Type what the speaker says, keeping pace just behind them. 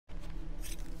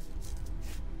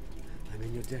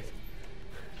mean you're dead.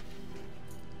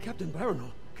 Captain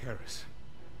Baranor. Karis.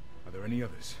 Are there any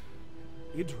others?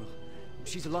 Idril.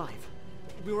 She's alive.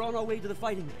 We were on our way to the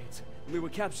fighting pits. We were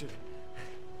captured.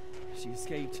 She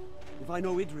escaped. If I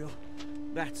know Idril,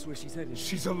 that's where she's headed.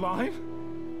 She's alive?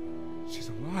 She's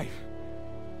alive.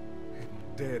 I had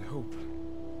no dead hope.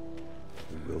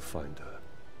 We will find her.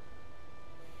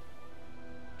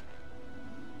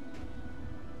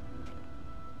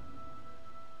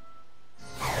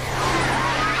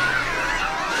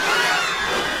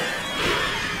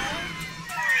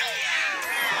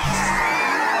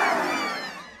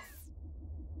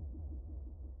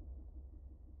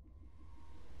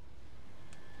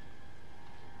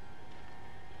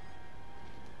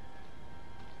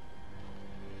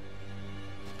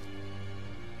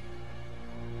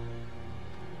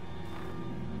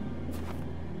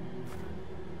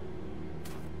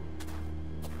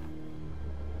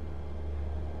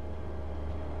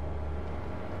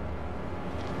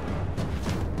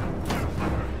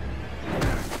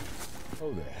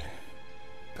 Oh there.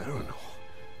 Baranor.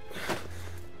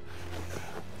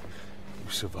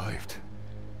 You survived.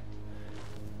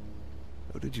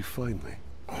 How did you find me?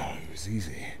 Oh, it was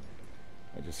easy.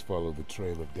 I just followed the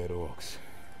trail of dead orcs.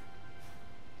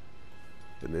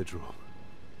 And Idril.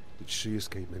 Did she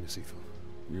escape Menacithal?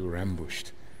 We were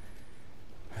ambushed.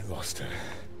 I lost her.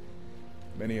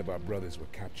 Many of our brothers were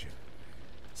captured.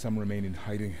 Some remain in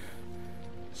hiding.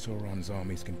 Sauron's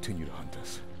armies continue to hunt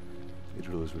us.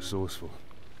 Idril is resourceful,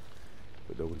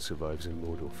 but no one survives in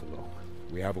Mordor for long.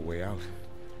 We have a way out.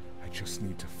 I just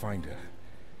need to find her.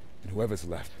 And whoever's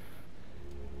left.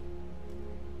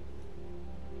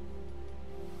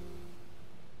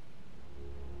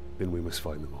 Then we must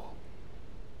find them all.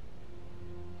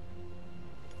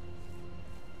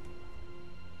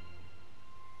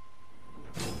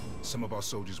 Some of our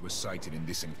soldiers were sighted in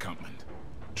this encampment.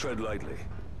 Tread lightly.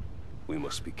 We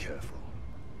must be careful.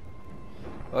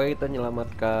 Oke, kita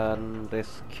menyelamatkan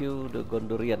rescue the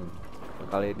Gondorian.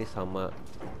 Kali ini sama.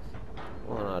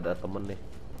 Oh, ada temen nih.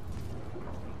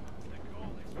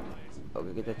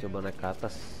 Oke, kita coba naik ke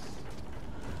atas.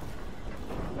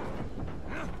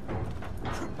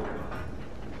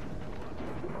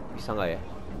 Bisa nggak ya?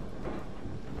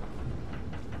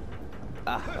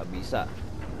 Ah, nggak bisa.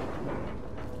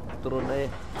 Turun aja.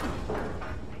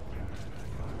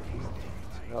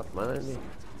 Lewat mana nih?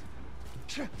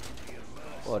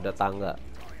 Oh, ada tangga.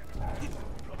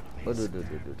 Waduh,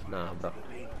 nabrak.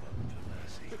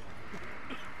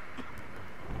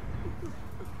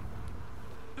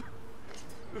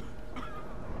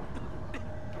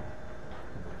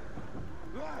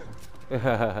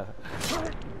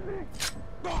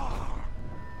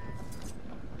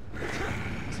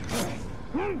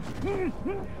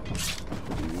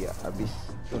 Iya, habis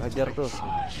tuh, hajar tuh.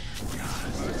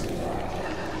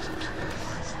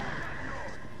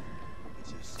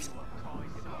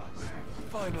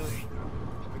 Finally,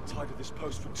 I've been tied to this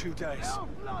post for 2 days. You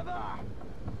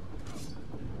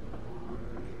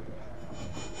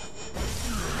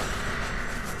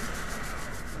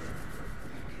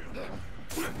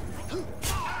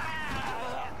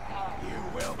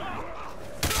will.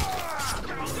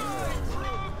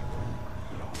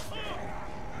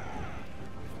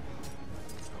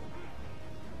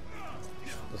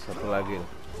 Terus satu lagi.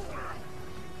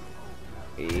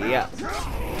 Iya.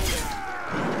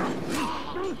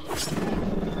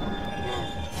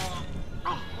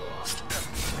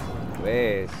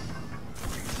 Wes.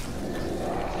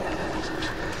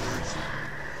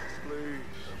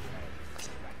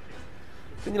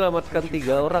 Menyelamatkan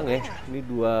 3 orang ya. Ini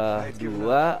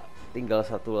dua, tinggal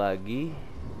 1 lagi.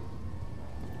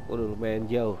 Udah lumayan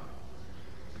jauh.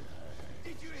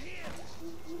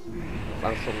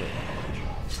 Langsung ya.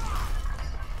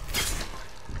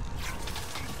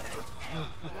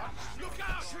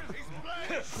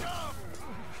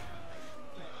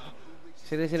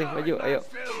 Sini, maju, ayo.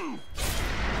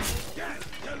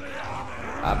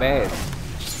 Abes.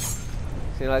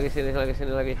 Sini lagi.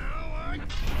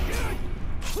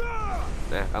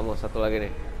 Nah, kamu 1 lagi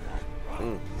nih.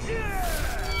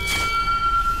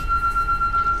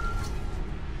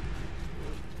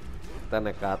 Kita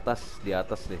naik ke atas, di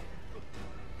atas nih.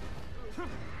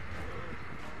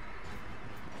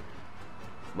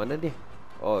 Mana dia?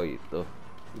 Oh, itu.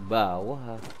 Di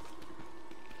bawah.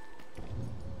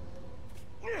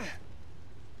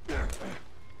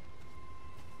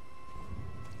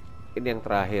 Ini yang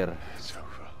terakhir.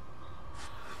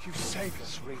 You saved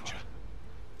us, Ranger.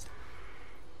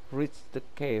 Reach the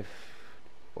cave.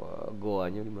 Wah,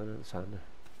 goanya di mana? Sana.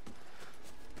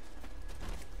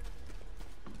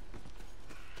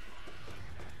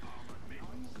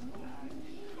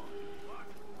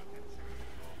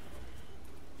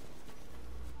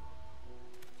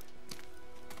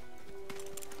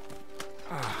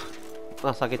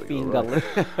 Ah, sakit pinggang.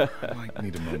 Might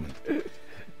need a moment.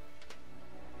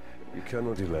 You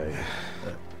cannot delay.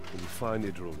 When you find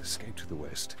Idril, escape to the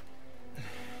west.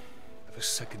 Have a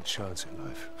second chance in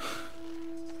life.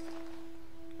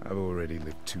 I've already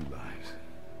lived 2 lives.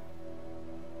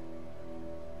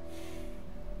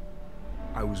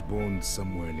 I was born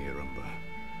somewhere near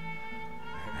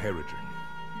Herodrin.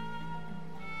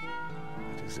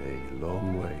 It is a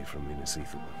long way from Misi.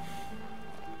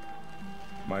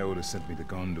 My order sent me to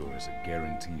Gondor as a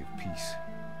guarantee of peace.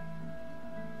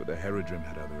 But the Herodrim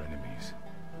had other enemies.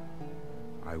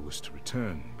 I was to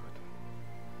return, but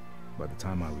by the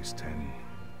time I was 10,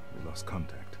 we lost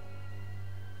contact.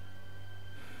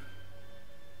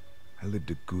 I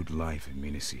lived a good life in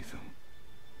Misi.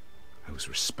 I was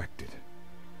respected.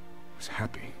 I was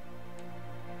happy.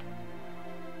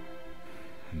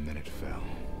 And then it fell.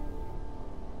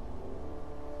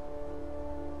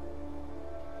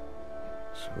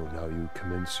 So now you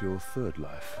commence your third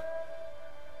life.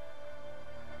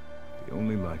 The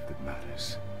only life that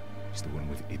matters is the one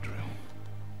with Idril.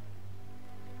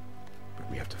 But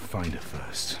we have to find her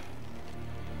first.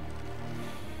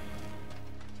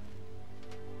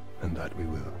 And that we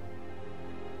will.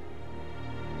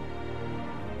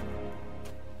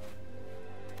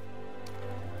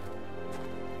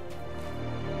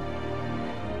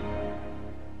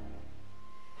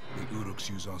 The Uruks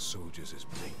use our soldiers as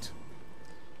bait.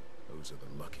 Those are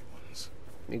the lucky ones.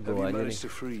 Ini Have you gua aja nih. managed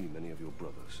to free many of your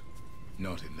brothers?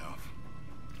 Not enough.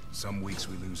 Some weeks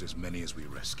we lose as many as we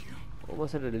rescue. Oh,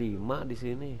 masih ada 5 di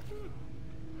sini.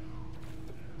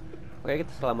 Oke,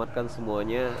 kita selamatkan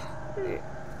semuanya.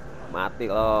 Mati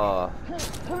loh.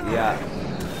 Iya.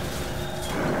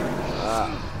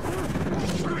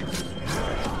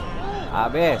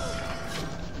 Habis.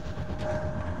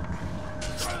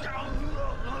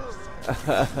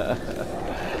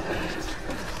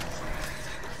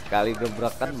 Sekali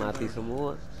gebrakan mati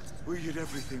semua. We did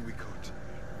everything we could.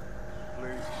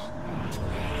 Please.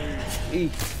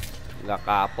 Ih, nggak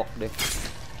kapok deh.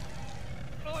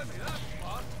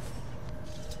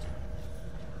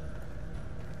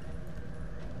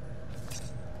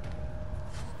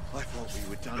 I thought we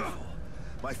were done for.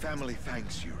 My family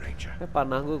thanks you, Ranger.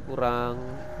 Panah gue kurang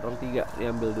 3.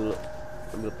 Diambil dulu.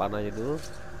 Ambil panahnya dulu.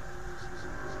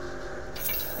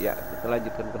 Ya, kita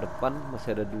lanjutkan ke depan.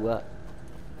 Masih ada 2.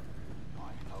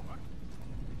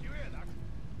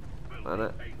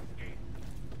 Mana?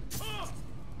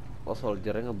 Oh,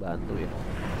 soldiernya ngebantu ya.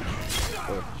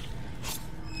 Tuh.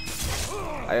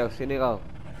 Ayo sini kau.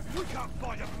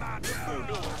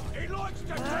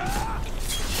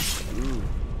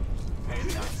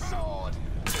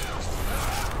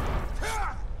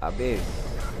 Habis.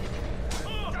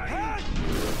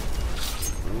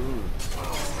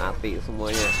 Mati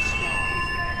semuanya.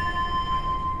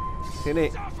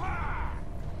 Sini.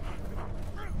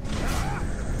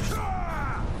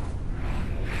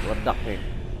 Ledak nih.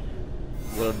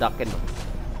 Gue ledakin.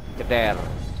 Ceder.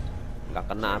 Nggak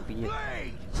kena apinya.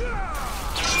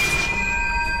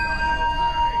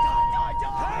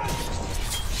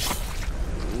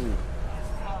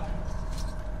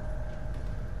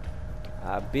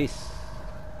 Habis.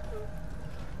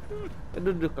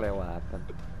 Duduk kelewatan.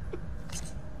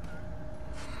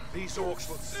 These orcs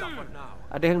will suffer now.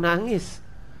 Ada yang nangis.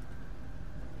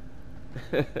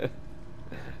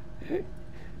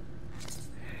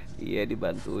 Iya,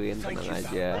 dibantuin, tenang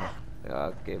aja.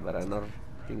 Oke, Baranor.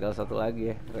 Tinggal 1 lagi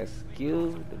ya.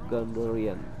 Rescue the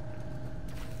Gondorian.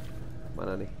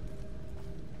 Mana nih?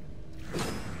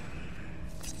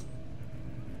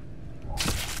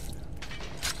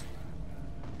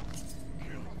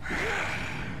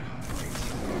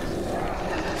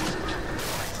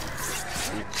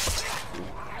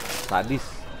 Sadis.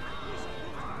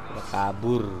 Udah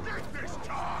kabur.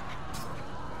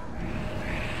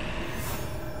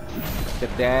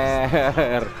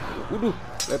 Ceder. Waduh,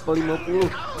 level 50.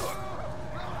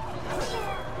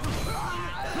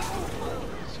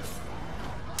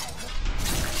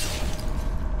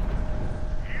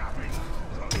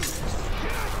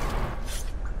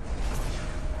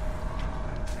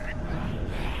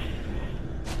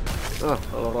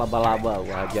 Kalau laba-laba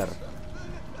gua hajar.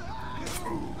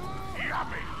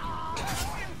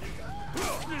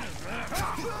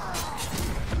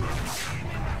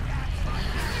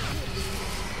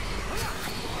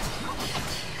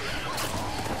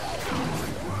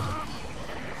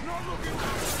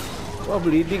 Wah,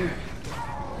 bleeding.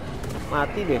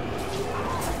 Mati deh.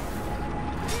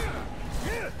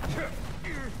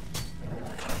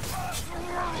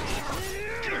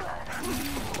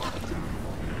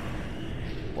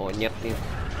 Monyet nih.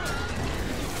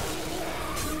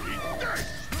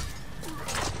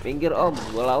 Minggir om,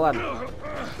 gua lawan.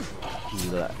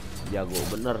 Gila, jago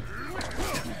bener.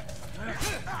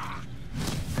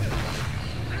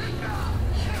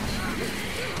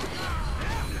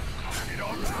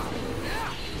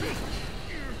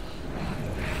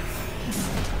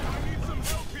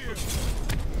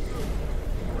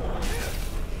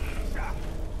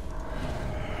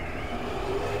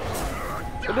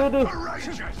 Aduh, aduh.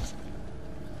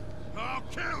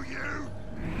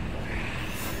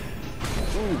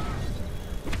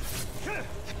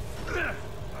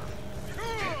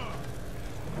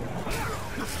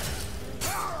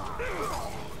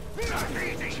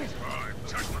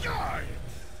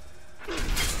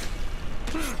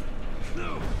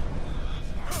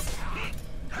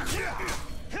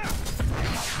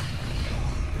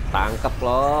 Tangkap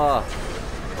loh.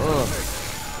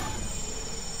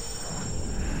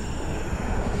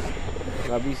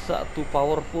 Gak bisa, too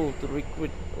powerful to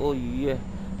recruit. Oh iya,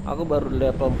 aku baru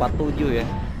level 47 ya.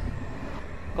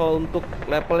 Kalau untuk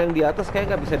level yang di atas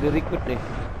kayak nggak bisa direcruit nih.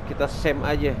 Kita same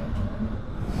aja,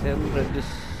 same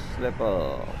reduce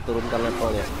level, turunkan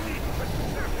levelnya.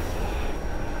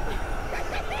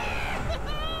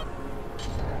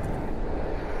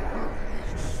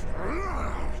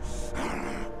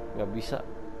 Nggak bisa.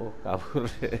 Oh kabur.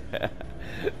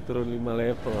 Turun 5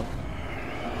 level.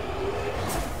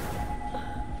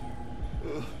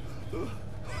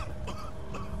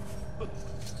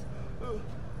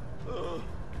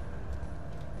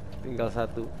 Tinggal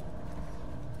satu,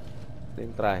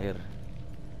 yang terakhir.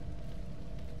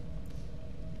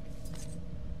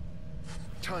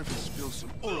 Time to spill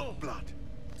some oil blood.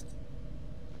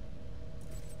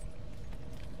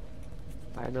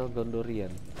 Final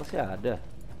Gondorian masih ada.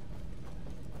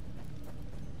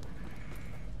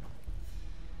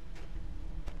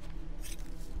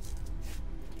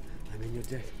 I'm in your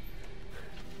debt.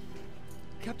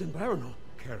 Captain Baronor.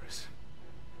 Karis,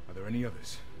 are there any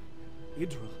others?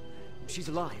 Idril. She's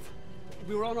alive.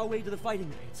 We were on our way to the fighting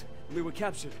pits, and we were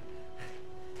captured.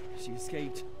 She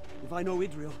escaped. If I know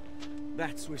Idril,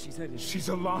 that's where she's headed. She's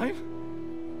alive?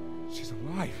 She's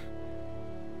alive.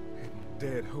 I hadn't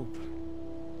dared hope.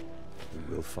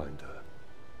 We will find her.